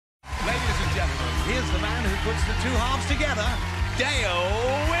gentlemen, here's the man who puts the two halves together,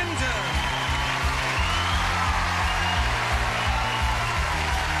 Winton.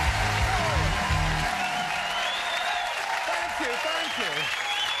 Thank you.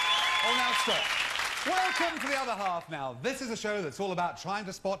 Oh, now stop. Welcome to the other half now. This is a show that's all about trying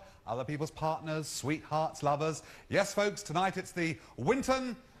to spot other people's partners, sweethearts, lovers. Yes, folks, tonight it's the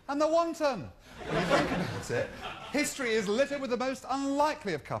Winton and the Wanton. When you think about it, history is littered with the most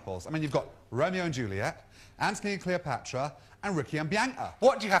unlikely of couples. I mean, you've got Romeo and Juliet, Antony and Cleopatra, and Ricky and Bianca.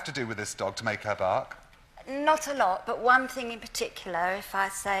 What do you have to do with this dog to make her bark? Not a lot, but one thing in particular, if I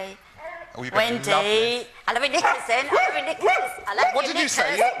say... Oh, Wendy, I love your knickers then. I love your knickers. I love what your did you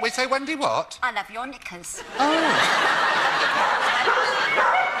say? We say Wendy what? I love your knickers. Oh.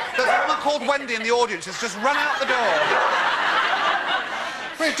 There's a woman called Wendy in the audience who's just run out the door.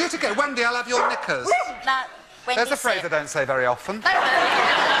 Wait, do it again. Wendy, I love your knickers. No, there's a phrase I don't say very often.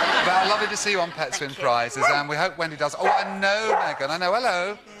 Well, lovely to see you on Pets Win Prizes, and we hope Wendy does. Oh, I know, Megan. I know.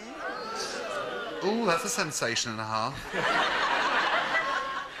 Hello. Ooh, that's a sensation and a half.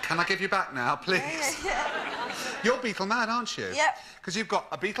 Can I give you back now, please? You're Beatle mad, aren't you? Yep. Because you've got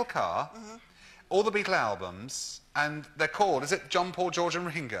a Beatle car, all the Beatle albums, and they're called, is it John, Paul, George and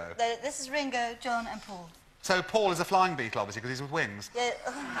Ringo? This is Ringo, John and Paul. So Paul is a flying Beatle, obviously, because he's with wings. Yeah.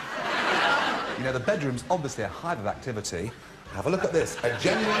 You know, the bedroom's obviously a hive of activity. Have a look at this, a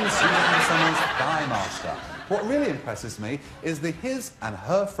genuine Susan Summers Dye Master. What really impresses me is the his and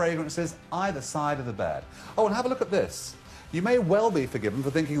her fragrances either side of the bed. Oh, and have a look at this. You may well be forgiven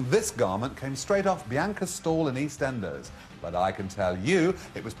for thinking this garment came straight off Bianca's stall in EastEnders, but I can tell you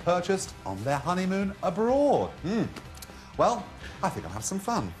it was purchased on their honeymoon abroad. Well, I think I'll have some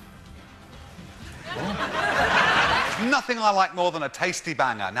fun. Nothing I like more than a tasty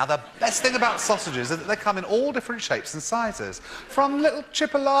banger. Now, the best thing about sausages is that they come in all different shapes and sizes, from little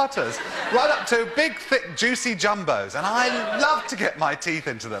chipolatas right up to big, thick, juicy jumbos, and I love to get my teeth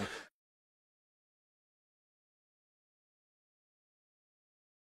into them.